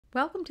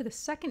Welcome to the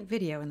second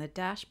video in the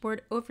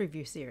Dashboard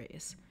Overview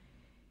series.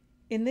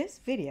 In this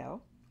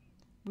video,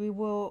 we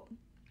will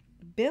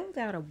build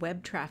out a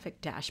web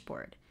traffic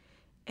dashboard.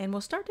 And we'll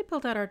start to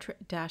build out our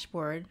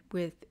dashboard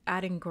with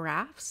adding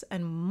graphs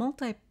and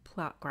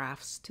multiplot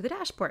graphs to the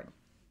dashboard.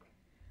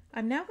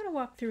 I'm now going to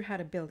walk through how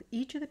to build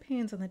each of the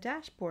panes on the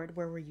dashboard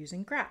where we're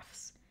using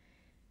graphs.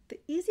 The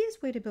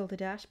easiest way to build a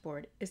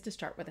dashboard is to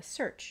start with a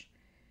search.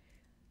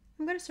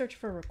 I'm going to search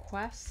for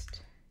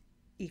request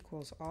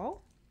equals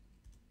all.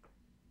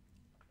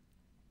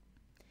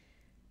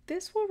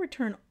 This will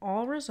return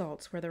all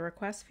results where the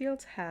request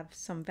fields have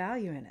some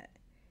value in it.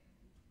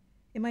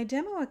 In my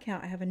demo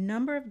account, I have a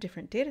number of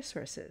different data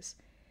sources,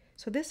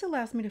 so this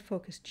allows me to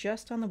focus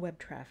just on the web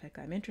traffic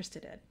I'm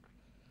interested in.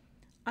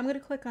 I'm going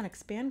to click on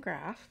Expand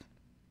Graph,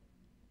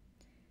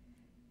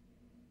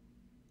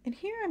 and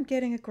here I'm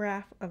getting a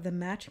graph of the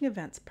matching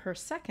events per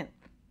second.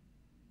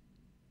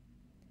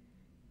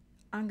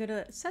 I'm going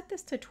to set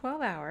this to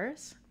 12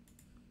 hours.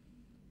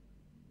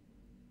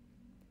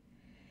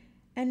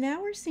 And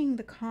now we're seeing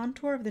the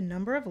contour of the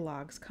number of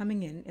logs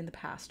coming in the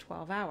past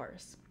 12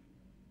 hours.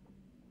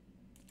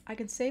 I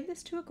can save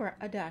this to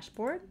a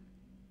dashboard.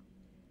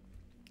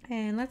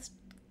 And let's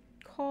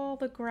call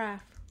the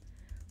graph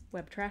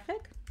web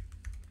traffic.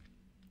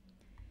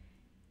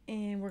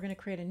 And we're going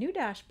to create a new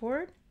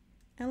dashboard.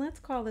 And let's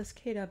call this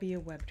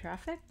KW web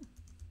traffic.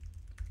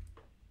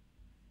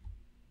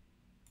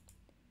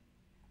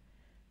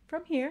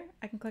 From here,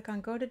 I can click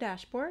on Go to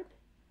Dashboard.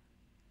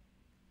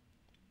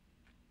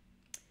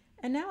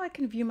 And now I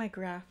can view my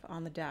graph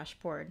on the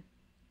dashboard.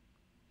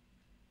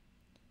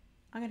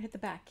 I'm going to hit the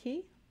back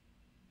key.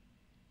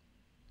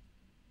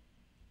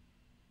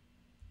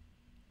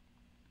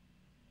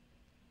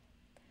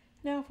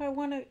 Now if I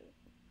want to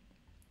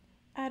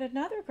add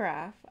another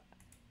graph,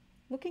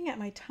 looking at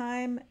my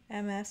time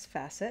MS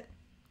facet,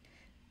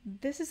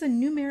 this is a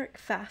numeric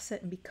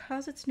facet, and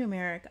because it's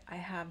numeric, I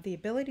have the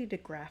ability to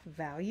graph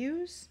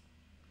values,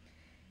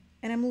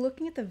 and I'm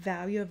looking at the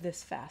value of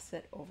this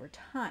facet over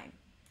time.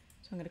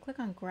 So I'm going to click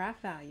on Graph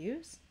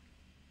Values.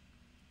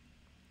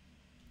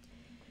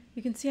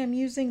 You can see I'm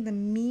using the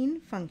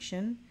mean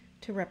function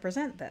to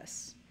represent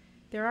this.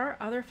 There are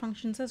other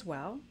functions as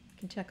well. I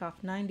can check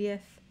off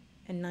 90th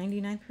and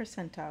 99th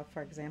percentile,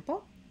 for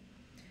example,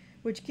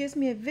 which gives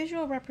me a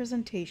visual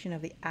representation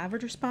of the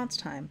average response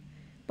time,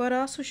 but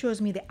also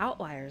shows me the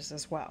outliers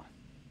as well.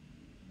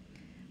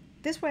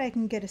 This way I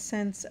can get a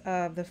sense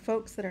of the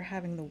folks that are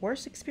having the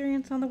worst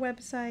experience on the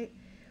website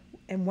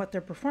and what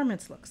their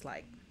performance looks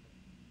like.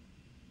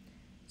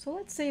 So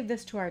let's save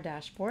this to our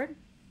dashboard.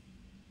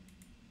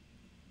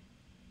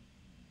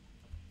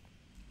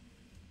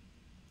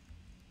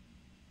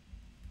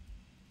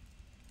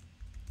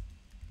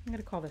 I'm going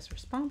to call this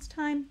response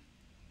time.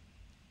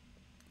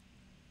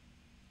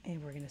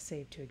 And we're going to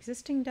save to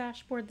existing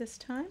dashboard this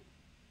time.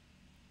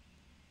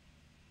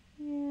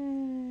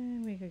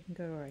 And we can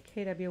go to our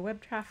KW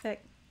web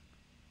traffic.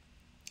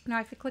 Now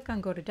if I click on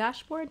Go to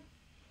Dashboard,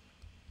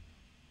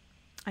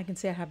 I can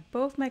see I have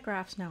both my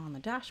graphs now on the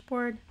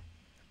dashboard.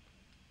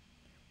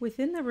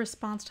 Within the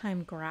response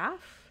time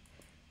graph,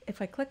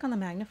 if I click on the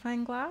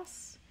magnifying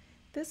glass,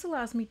 this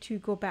allows me to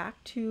go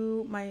back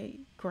to my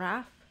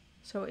graph.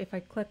 So if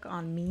I click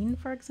on mean,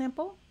 for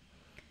example,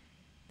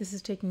 this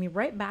is taking me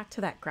right back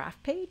to that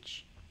graph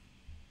page.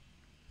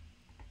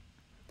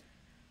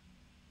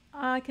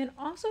 I can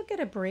also get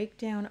a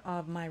breakdown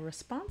of my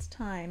response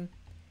time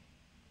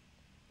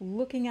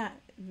looking at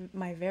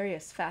my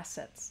various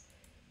facets.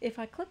 If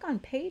I click on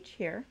page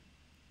here,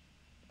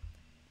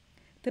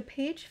 the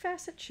page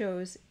facet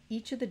shows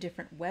each of the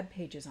different web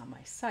pages on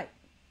my site.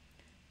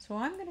 So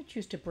I'm going to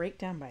choose to break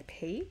down by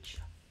page.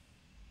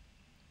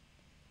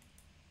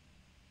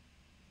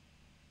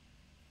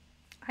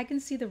 I can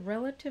see the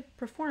relative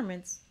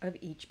performance of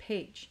each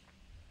page.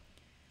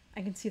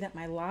 I can see that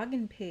my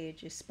login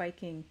page is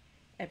spiking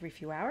every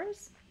few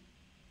hours,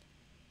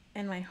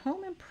 and my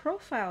home and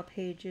profile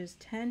pages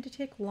tend to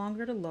take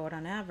longer to load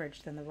on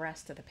average than the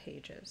rest of the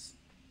pages.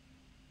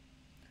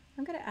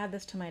 I'm going to add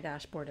this to my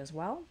dashboard as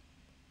well.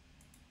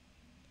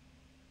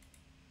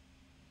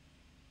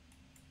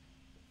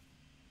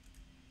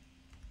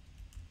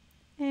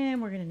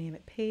 And we're going to name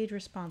it Page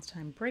Response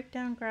Time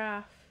Breakdown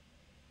Graph.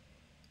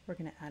 We're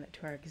going to add it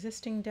to our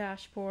existing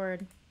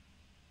dashboard.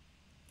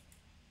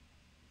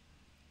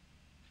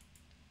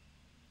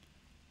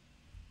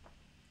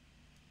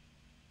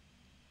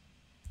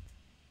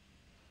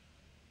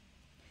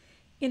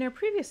 In our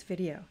previous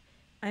video,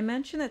 I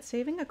mentioned that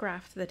saving a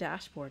graph to the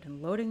dashboard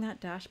and loading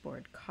that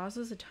dashboard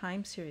causes a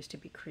time series to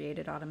be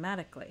created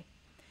automatically.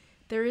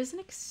 There is an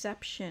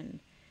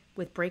exception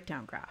with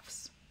breakdown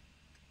graphs.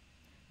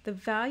 The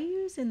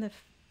values in the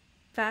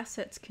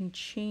facets can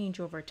change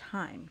over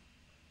time.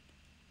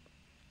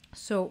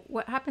 So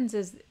what happens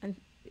is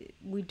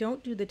we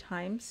don't do the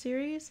time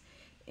series.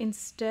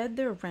 Instead,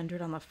 they're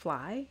rendered on the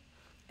fly.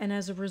 And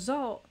as a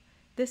result,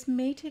 this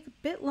may take a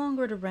bit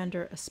longer to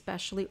render,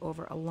 especially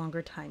over a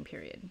longer time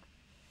period.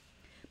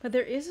 But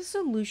there is a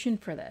solution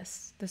for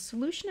this. The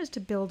solution is to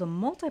build a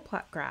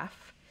multiplot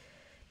graph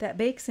that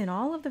bakes in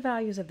all of the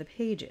values of the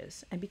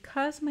pages. And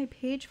because my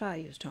page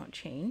values don't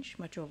change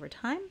much over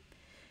time,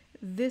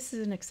 this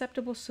is an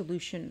acceptable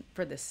solution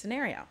for this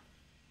scenario.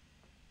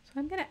 So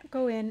I'm going to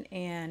go in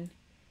and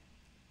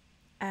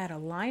add a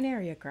line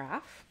area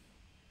graph.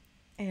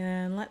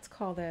 And let's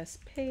call this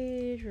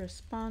page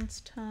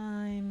response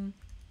time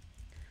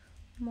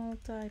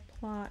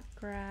multiplot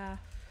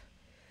graph.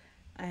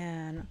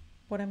 And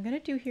what I'm going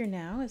to do here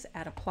now is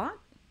add a plot.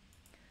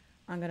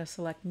 I'm going to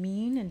select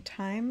mean and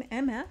time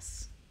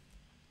MS.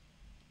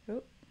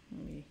 Oh,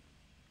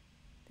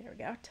 there we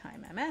go,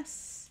 time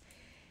MS.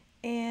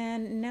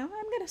 And now I'm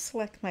going to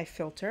select my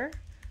filter.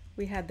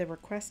 We had the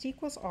request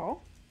equals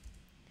all.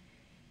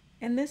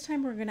 And this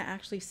time we're going to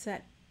actually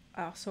set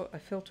also a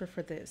filter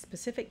for the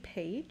specific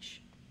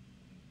page.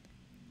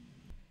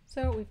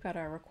 So we've got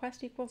our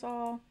request equals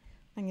all.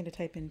 I'm going to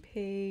type in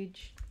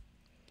page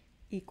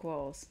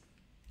equals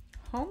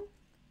home.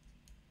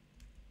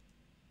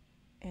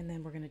 And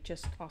then we're going to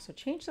just also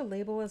change the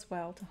label as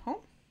well to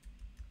home.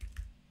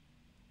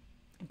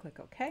 And click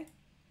OK.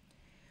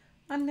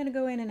 I'm going to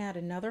go in and add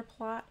another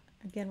plot.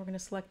 Again, we're going to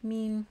select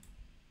mean,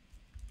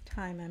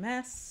 time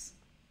MS.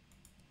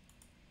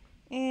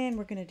 And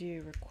we're going to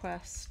do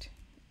request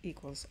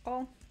equals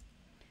all.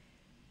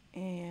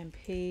 And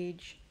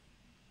page,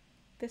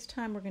 this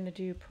time we're going to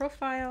do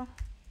profile.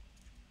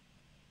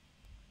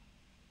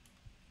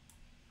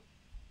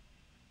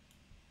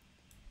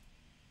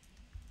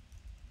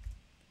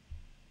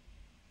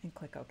 And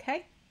click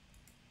OK.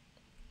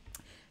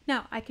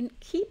 Now I can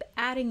keep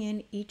adding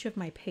in each of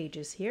my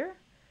pages here,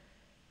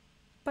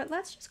 but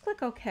let's just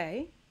click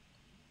OK.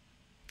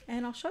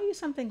 And I'll show you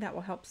something that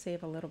will help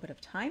save a little bit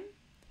of time.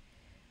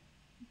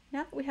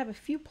 Now that we have a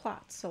few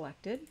plots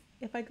selected,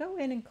 if I go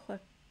in and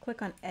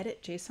click on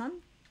Edit JSON,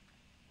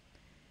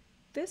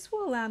 this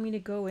will allow me to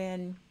go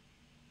in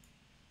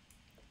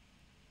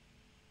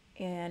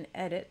and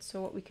edit.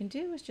 So what we can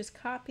do is just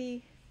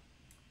copy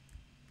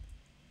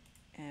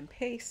and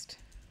paste.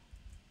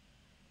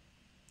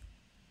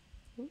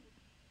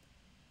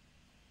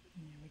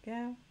 There we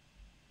go.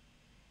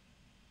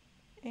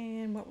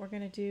 And what we're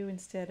going to do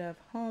instead of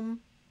home,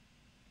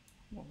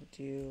 we'll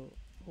do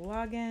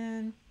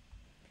login.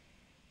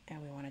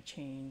 And we want to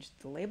change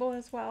the label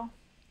as well.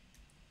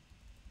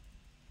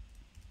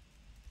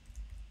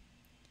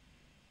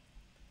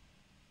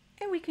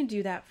 And we can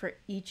do that for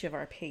each of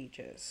our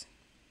pages.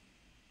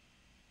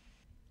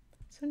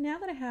 So now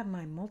that I have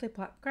my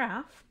multiplot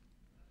graph,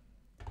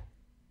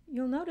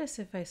 you'll notice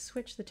if I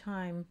switch the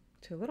time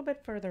to a little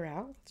bit further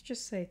out, let's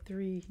just say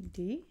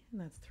 3D,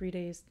 and that's 3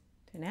 days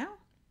to now.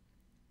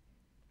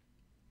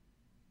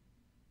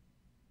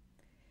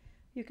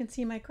 You can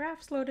see my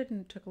graphs loaded,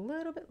 and it took a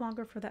little bit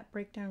longer for that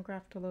breakdown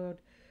graph to load,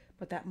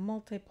 but that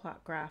multiplot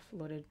graph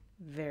loaded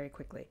very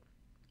quickly.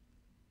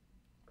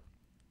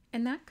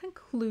 And that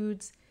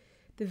concludes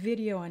the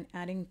video on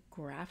adding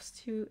graphs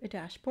to a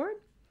dashboard.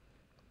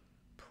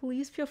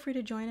 Please feel free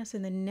to join us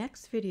in the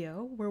next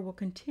video where we'll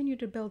continue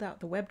to build out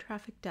the web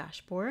traffic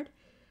dashboard,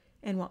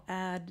 and we'll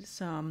add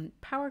some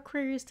power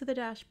queries to the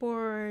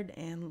dashboard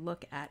and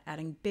look at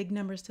adding big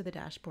numbers to the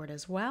dashboard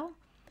as well.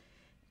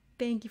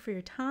 Thank you for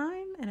your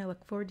time, and I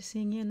look forward to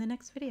seeing you in the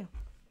next video.